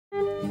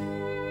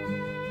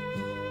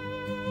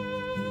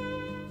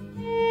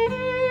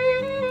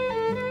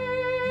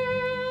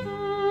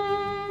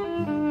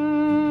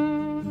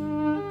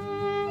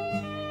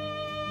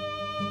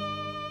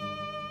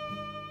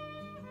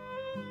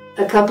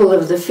a couple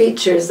of the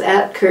features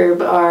at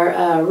Curb are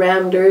a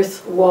rammed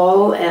earth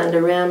wall and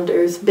a rammed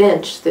earth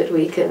bench that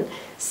we can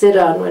sit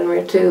on when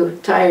we're too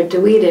tired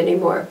to eat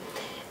anymore.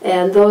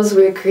 And those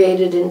were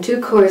created in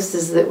 2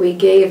 courses that we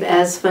gave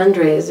as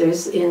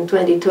fundraisers in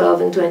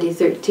 2012 and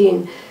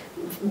 2013,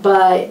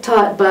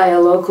 taught by a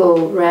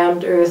local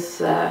rammed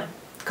earth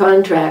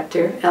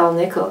contractor, Al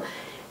Nickel,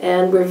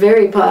 and were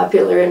very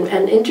popular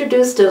and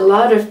introduced a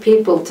lot of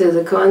people to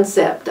the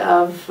concept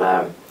of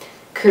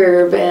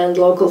Curb and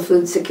local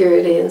food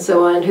security and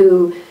so on,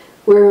 who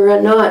were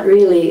not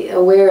really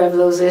aware of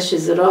those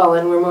issues at all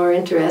and were more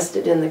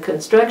interested in the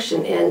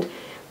construction end.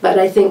 But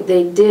I think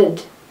they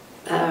did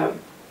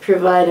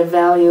provide a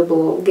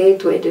valuable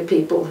gateway to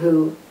people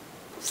who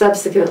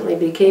subsequently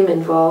became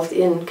involved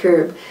in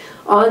Curb.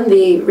 On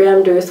the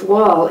rammed earth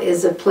wall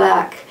is a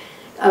plaque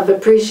of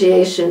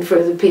appreciation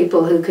for the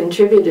people who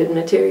contributed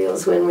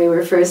materials when we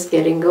were first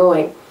getting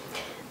going.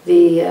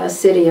 The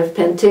city of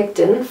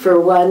Penticton, for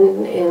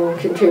one, in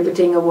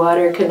contributing a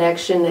water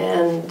connection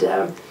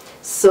and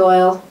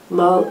soil,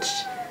 mulch,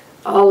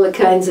 all the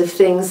kinds of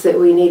things that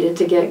we needed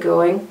to get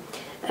going.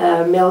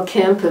 Mel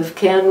Kemp of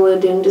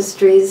Canwood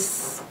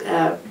Industries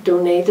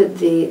donated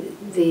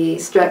the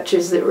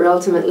structures that we're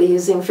ultimately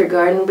using for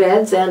garden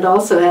beds and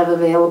also have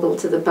available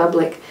to the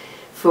public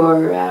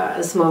for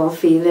a small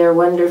fee. They're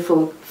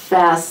wonderful,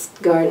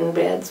 fast garden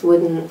beds,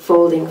 wooden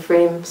folding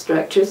frame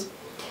structures.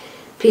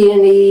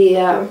 P&E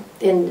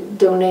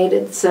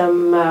donated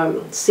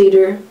some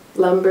cedar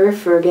lumber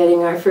for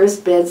getting our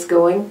first beds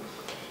going,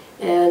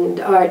 and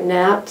Art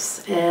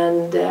Knaps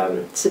and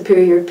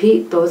Superior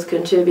Peat both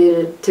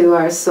contributed to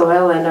our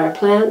soil and our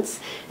plants,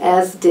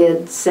 as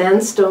did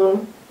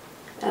Sandstone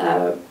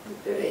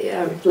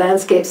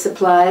Landscape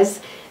Supplies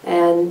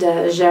and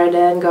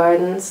Jardin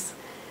Gardens,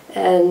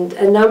 and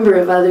a number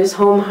of others,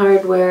 Home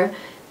Hardware.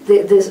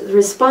 The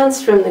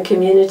response from the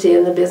community,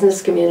 and the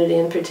business community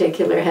in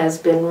particular, has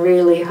been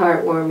really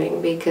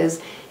heartwarming, because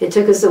it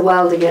took us a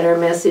while to get our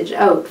message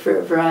out for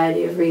a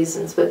variety of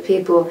reasons, but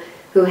people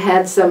who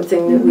had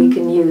something that we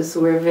can use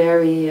were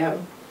very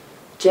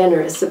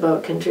generous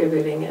about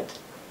contributing it.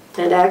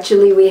 And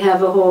actually we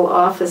have a whole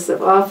office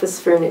of office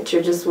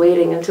furniture just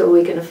waiting until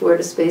we can afford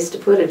a space to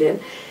put it in,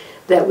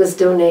 that was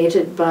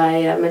donated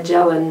by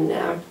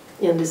Magellan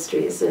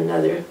Industries,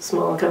 another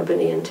small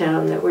company in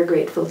town that we're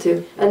grateful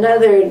to.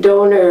 Another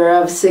donor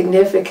of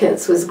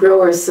significance was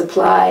Growers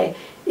Supply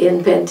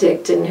in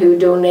Penticton, who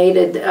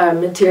donated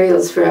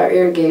materials for our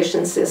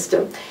irrigation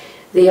system.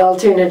 The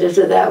alternative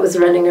to that was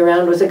running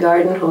around with a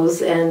garden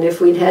hose, and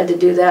if we'd had to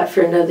do that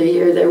for another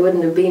year, there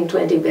wouldn't have been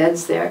 20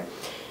 beds there.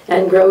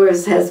 And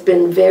Growers has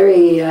been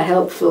very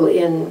helpful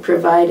in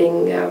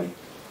providing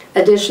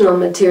additional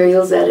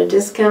materials at a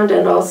discount,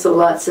 and also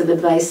lots of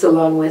advice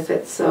along with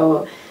it.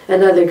 So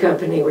another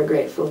company we're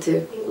grateful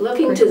to.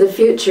 Looking to the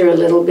future a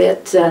little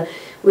bit,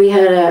 we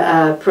had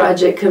a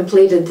project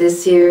completed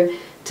this year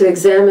to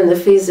examine the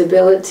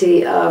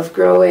feasibility of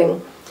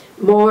growing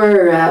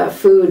more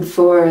food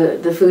for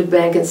the food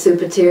bank in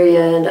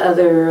Supateria and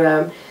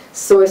other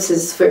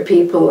sources for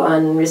people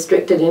on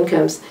restricted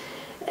incomes.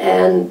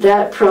 And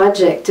that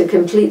project, to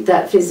complete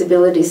that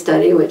feasibility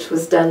study, which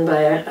was done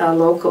by a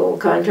local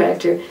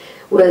contractor,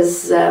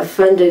 was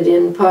funded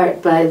in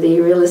part by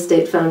the Real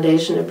Estate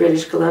Foundation of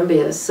British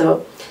Columbia.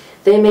 So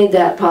they made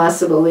that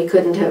possible. We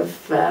couldn't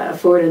have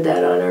afforded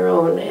that on our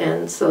own,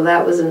 and so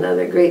that was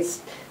another great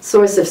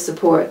source of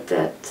support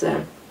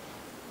that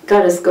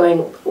got us going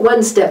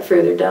one step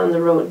further down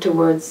the road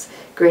towards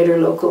greater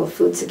local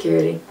food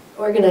security.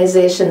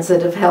 Organizations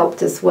that have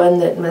helped us, one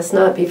that must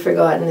not be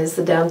forgotten is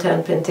the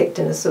Downtown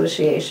Penticton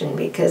Association,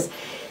 because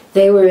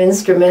they were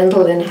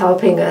instrumental in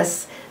helping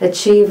us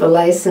achieve a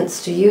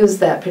license to use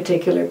that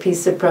particular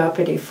piece of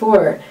property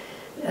for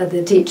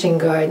the teaching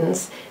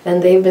gardens,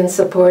 and they've been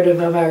supportive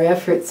of our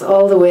efforts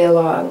all the way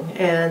along,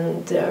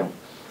 and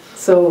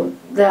so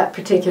that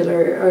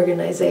particular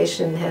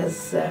organization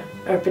has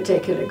our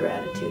particular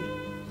gratitude.